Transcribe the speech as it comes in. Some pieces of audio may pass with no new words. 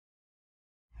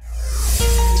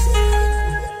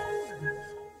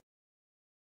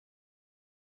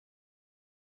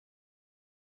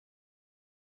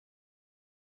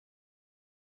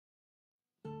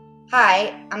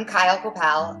Hi, I'm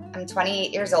Koeppel. I'm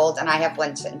 28 years old and I have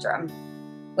Lynch syndrome.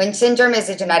 Lynch syndrome is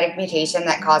a genetic mutation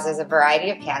that causes a variety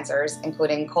of cancers,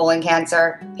 including colon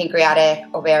cancer,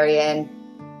 pancreatic, ovarian,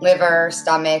 liver,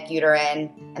 stomach, uterine,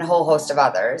 and a whole host of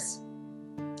others.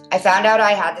 I found out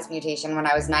I had this mutation when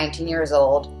I was 19 years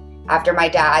old, after my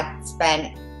dad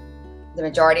spent the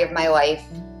majority of my life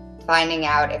finding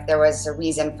out if there was a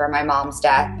reason for my mom's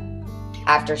death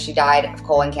after she died of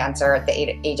colon cancer at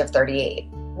the age of 38.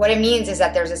 What it means is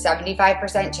that there's a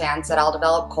 75% chance that I'll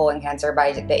develop colon cancer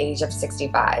by the age of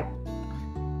 65.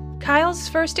 Kyle's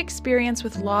first experience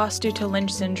with loss due to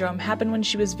Lynch syndrome happened when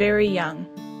she was very young.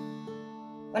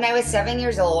 When I was 7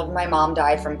 years old, my mom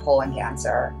died from colon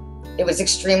cancer. It was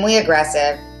extremely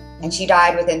aggressive, and she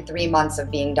died within 3 months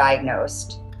of being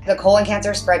diagnosed. The colon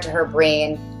cancer spread to her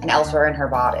brain and elsewhere in her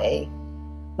body.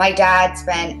 My dad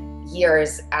spent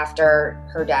years after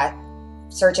her death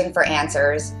searching for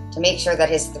answers to make sure that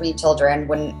his 3 children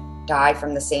wouldn't die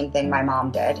from the same thing my mom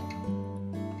did.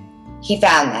 He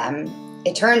found them.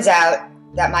 It turns out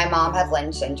that my mom had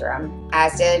Lynch syndrome,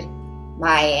 as did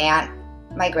my aunt,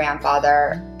 my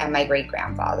grandfather, and my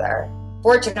great-grandfather.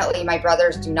 Fortunately, my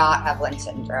brothers do not have Lynch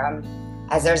syndrome,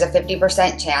 as there's a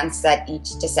 50% chance that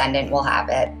each descendant will have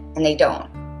it, and they don't.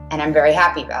 And I'm very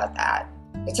happy about that.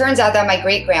 It turns out that my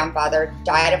great-grandfather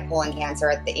died of colon cancer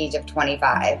at the age of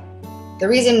 25. The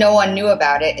reason no one knew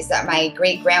about it is that my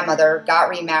great-grandmother got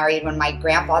remarried when my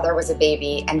grandfather was a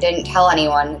baby and didn't tell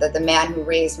anyone that the man who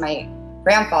raised my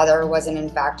grandfather wasn't in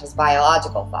fact his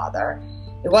biological father.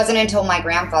 It wasn't until my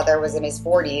grandfather was in his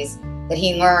 40s that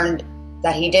he learned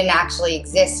that he didn't actually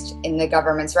exist in the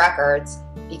government's records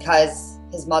because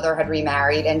his mother had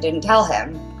remarried and didn't tell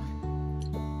him.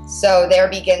 So there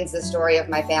begins the story of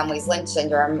my family's Lynch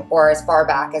syndrome, or as far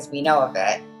back as we know of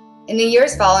it. In the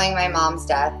years following my mom's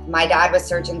death, my dad was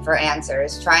searching for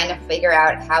answers, trying to figure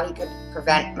out how he could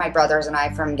prevent my brothers and I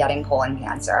from getting colon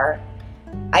cancer.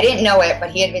 I didn't know it,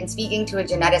 but he had been speaking to a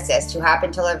geneticist who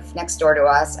happened to live next door to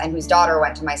us and whose daughter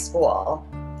went to my school.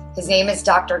 His name is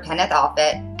Dr. Kenneth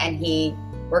Offit, and he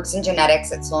works in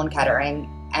genetics at Sloan Kettering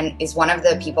and is one of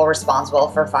the people responsible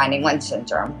for finding Lynch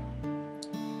syndrome.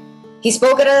 He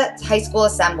spoke at a high school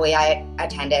assembly I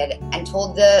attended and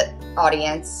told the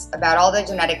audience about all the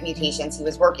genetic mutations he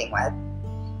was working with.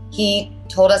 He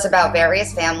told us about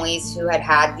various families who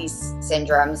had these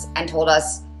syndromes and told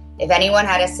us if anyone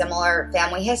had a similar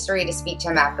family history to speak to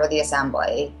him after the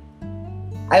assembly.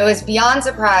 I was beyond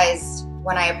surprised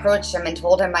when I approached him and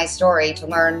told him my story to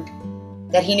learn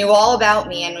that he knew all about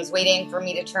me and was waiting for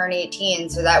me to turn 18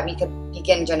 so that we could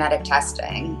begin genetic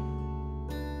testing.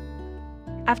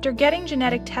 After getting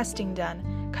genetic testing done,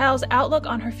 Kyle's outlook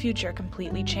on her future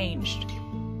completely changed.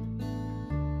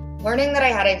 Learning that I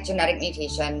had a genetic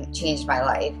mutation changed my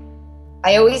life.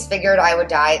 I always figured I would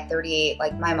die at 38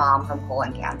 like my mom from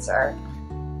colon cancer.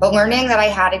 But learning that I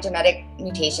had a genetic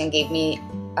mutation gave me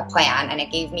a plan and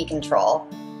it gave me control.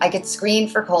 I could screen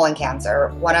for colon cancer,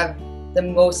 one of the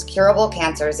most curable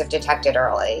cancers if detected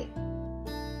early.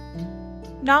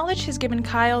 Knowledge has given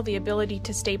Kyle the ability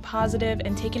to stay positive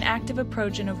and take an active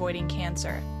approach in avoiding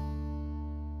cancer.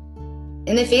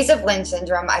 In the face of Lynch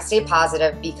syndrome, I stay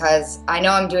positive because I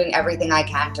know I'm doing everything I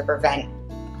can to prevent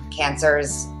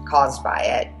cancers caused by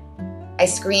it. I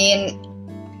screen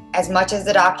as much as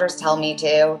the doctors tell me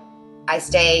to. I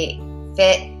stay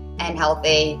fit and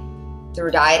healthy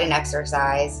through diet and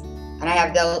exercise, and I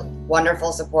have the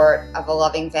wonderful support of a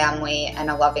loving family and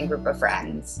a loving group of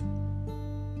friends.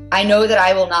 I know that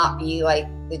I will not be like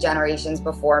the generations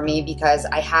before me because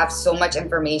I have so much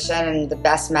information and the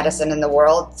best medicine in the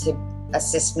world to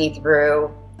assist me through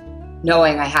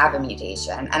knowing I have a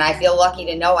mutation. And I feel lucky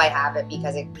to know I have it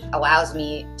because it allows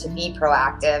me to be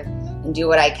proactive and do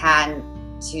what I can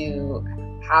to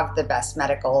have the best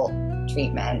medical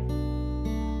treatment.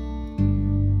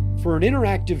 For an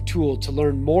interactive tool to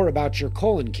learn more about your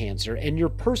colon cancer and your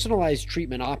personalized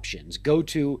treatment options, go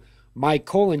to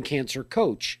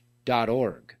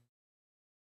mycoloncancercoach.org.